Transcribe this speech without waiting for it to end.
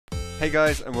Hey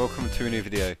guys, and welcome to a new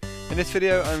video. In this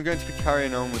video I'm going to be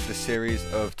carrying on with the series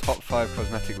of top 5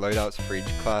 cosmetic loadouts for each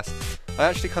class. I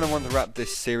actually kind of want to wrap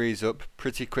this series up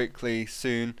pretty quickly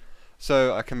soon,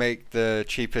 so I can make the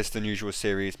cheapest than usual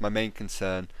series my main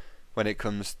concern when it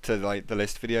comes to like the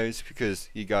list videos, because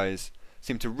you guys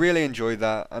seem to really enjoy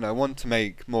that and I want to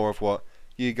make more of what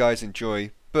you guys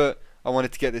enjoy, but I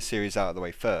wanted to get this series out of the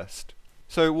way first.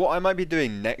 So what I might be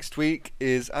doing next week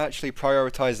is actually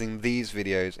prioritizing these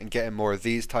videos and getting more of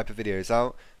these type of videos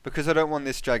out, because I don't want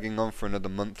this dragging on for another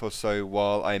month or so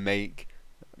while I make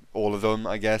all of them,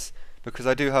 I guess, because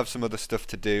I do have some other stuff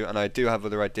to do and I do have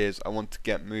other ideas I want to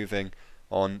get moving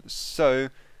on. So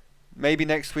maybe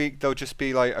next week there'll just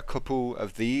be like a couple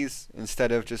of these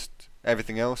instead of just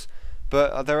everything else,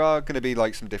 but there are going to be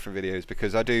like some different videos,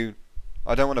 because I don't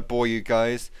want to bore you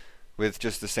guys with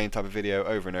just the same type of video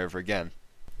over and over again.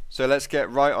 So let's get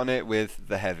right on it with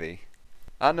the heavy.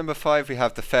 At number 5 we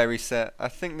have the fairy set. I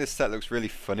think this set looks really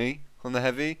funny on the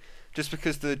heavy, just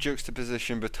because the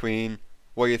juxtaposition between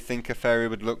what you think a fairy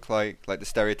would look like the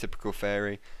stereotypical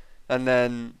fairy, and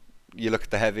then you look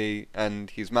at the heavy and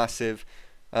he's massive,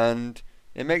 and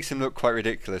it makes him look quite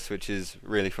ridiculous, which is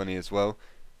really funny as well.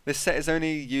 This set is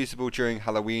only usable during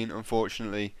Halloween,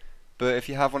 unfortunately, but if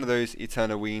you have one of those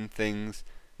Eternoween things,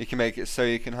 you can make it so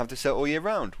you can have the set all year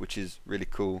round, which is really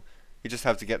cool. You just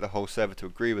have to get the whole server to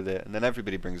agree with it, and then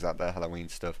everybody brings out their Halloween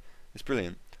stuff. It's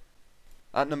brilliant.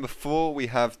 At number 4 we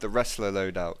have the wrestler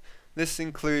loadout. This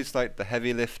includes like the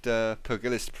heavy lifter,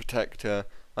 pugilist protector,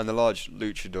 and the large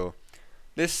luchador.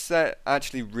 This set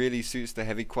actually really suits the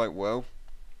heavy quite well,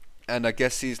 and I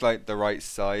guess he's like the right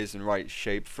size and right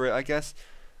shape for it, I guess.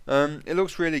 It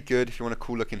looks really good if you want a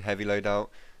cool looking heavy loadout.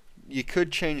 You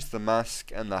could change the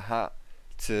mask and the hat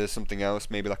to something else,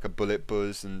 maybe like a bullet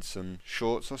buzz and some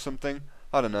shorts or something,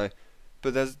 I don't know,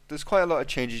 but there's quite a lot of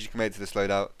changes you can make to this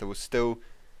loadout that will still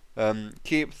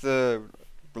keep the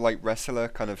like wrestler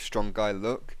kind of strong guy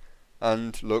look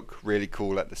and look really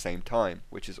cool at the same time,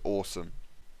 which is awesome.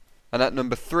 And at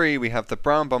number 3 we have the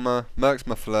brown bomber, Merc's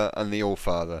muffler, and the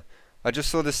Allfather. I just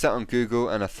saw this set on Google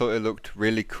and I thought it looked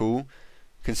really cool,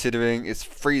 considering it's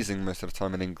freezing most of the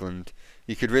time in England.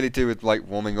 You could really do with like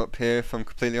warming up here, if I'm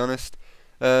completely honest.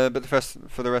 But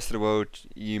for the rest of the world,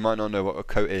 you might not know what a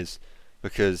coat is,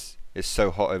 because it's so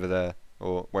hot over there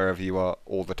or wherever you are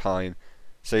all the time.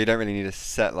 So you don't really need a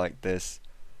set like this.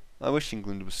 I wish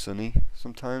England was sunny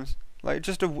sometimes, like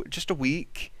just a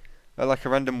week, like a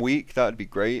random week. That would be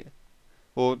great.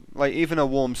 Or like even a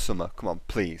warm summer. Come on,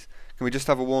 please. Can we just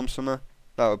have a warm summer?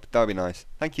 That would be nice.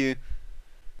 Thank you.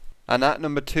 And at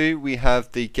number 2 we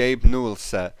have the Gabe Newell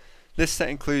set. This set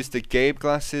includes the Gabe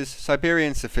glasses,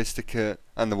 Siberian Sophisticate,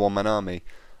 and the One Man Army.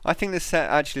 I think this set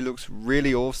actually looks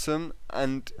really awesome,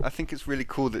 and I think it's really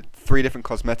cool that 3 different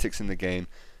cosmetics in the game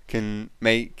can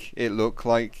make it look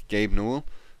like Gabe Newell.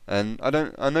 And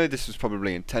I know this was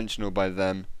probably intentional by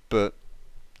them, but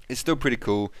it's still pretty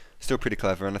cool, still pretty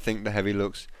clever, and I think the heavy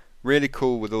looks really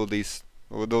cool with all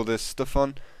this stuff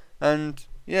on. And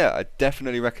yeah, I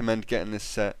definitely recommend getting this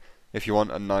set if you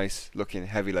want a nice looking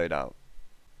heavy loadout.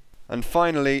 And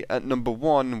finally, at number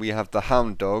 1 we have the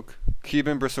Hound Dog,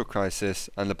 Cuban Bristle Crisis,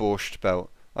 and the Borscht Belt.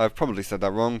 I've probably said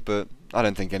that wrong, but I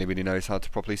don't think anybody knows how to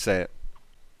properly say it.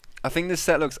 I think this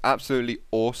set looks absolutely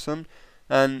awesome,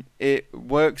 and it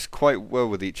works quite well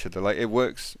with each other. Like, it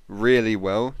works really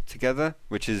well together,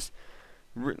 which is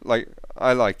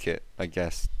I like it. I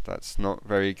guess that's not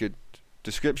very good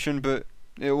description, but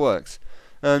it works.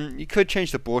 You could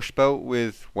change the Borscht Belt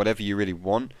with whatever you really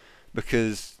want,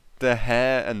 because the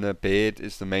hair and the beard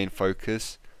is the main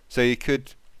focus. So you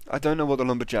could, I don't know what the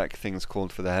lumberjack thing's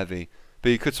called for the heavy, but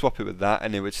you could swap it with that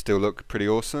and it would still look pretty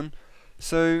awesome.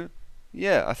 So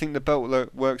yeah, I think the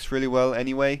belt works really well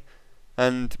anyway,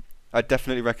 and I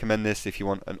definitely recommend this if you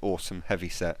want an awesome heavy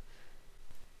set.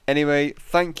 Anyway,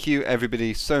 thank you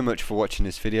everybody so much for watching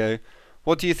this video.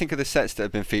 What do you think of the sets that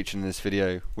have been featured in this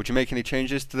video? Would you make any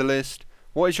changes to the list?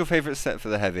 What is your favourite set for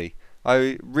the heavy?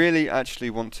 I really actually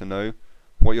want to know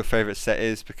what your favourite set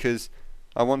is, because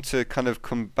I want to kind of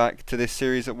come back to this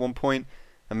series at one point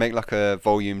and make like a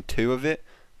volume 2 of it,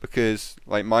 because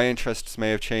like my interests may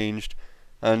have changed,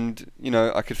 and you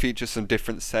know, I could feature some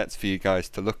different sets for you guys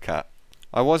to look at.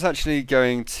 I was actually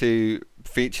going to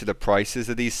feature the prices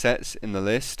of these sets in the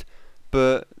list,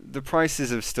 but the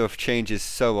prices of stuff changes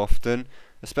so often,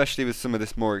 especially with some of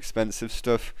this more expensive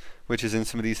stuff which is in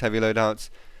some of these heavy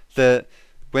loadouts, that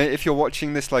if you're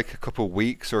watching this like a couple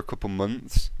weeks or a couple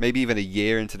months, maybe even a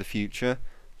year into the future,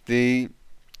 the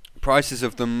prices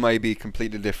of them may be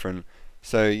completely different.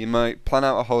 So you might plan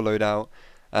out a whole loadout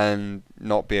and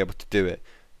not be able to do it.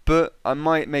 But I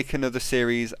might make another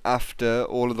series after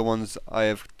all of the ones I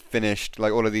have finished,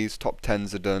 like all of these top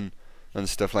 10s are done and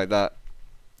stuff like that.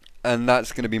 And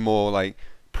that's going to be more like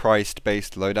priced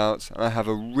based loadouts. And I have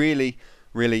a really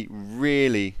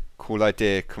cool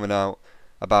idea coming out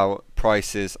about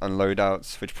prices and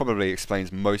loadouts, which probably explains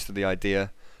most of the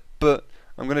idea. But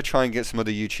I'm going to try and get some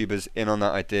other YouTubers in on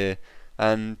that idea,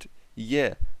 and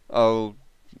yeah, I'll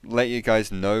let you guys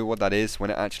know what that is when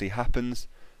it actually happens.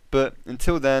 But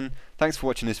until then, thanks for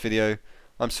watching this video.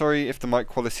 I'm sorry if the mic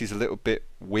quality is a little bit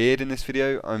weird in this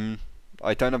video.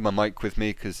 I don't have my mic with me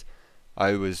because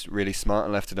I was really smart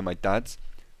and left it at my dad's.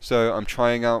 So I'm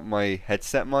trying out my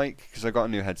headset mic because I got a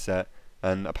new headset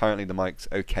and apparently the mic's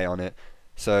okay on it.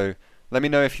 So let me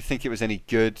know if you think it was any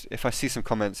good. If I see some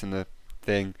comments in the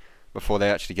thing before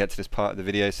they actually get to this part of the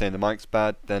video saying the mic's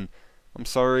bad, then I'm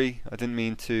sorry, I didn't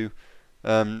mean to.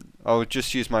 I'll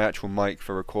just use my actual mic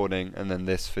for recording and then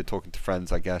this for talking to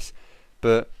friends, I guess.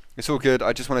 But it's all good,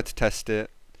 I just wanted to test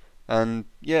it. And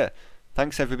yeah,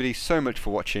 thanks everybody so much for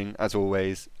watching as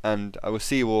always, and I will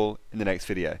see you all in the next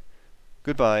video.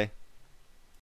 Goodbye.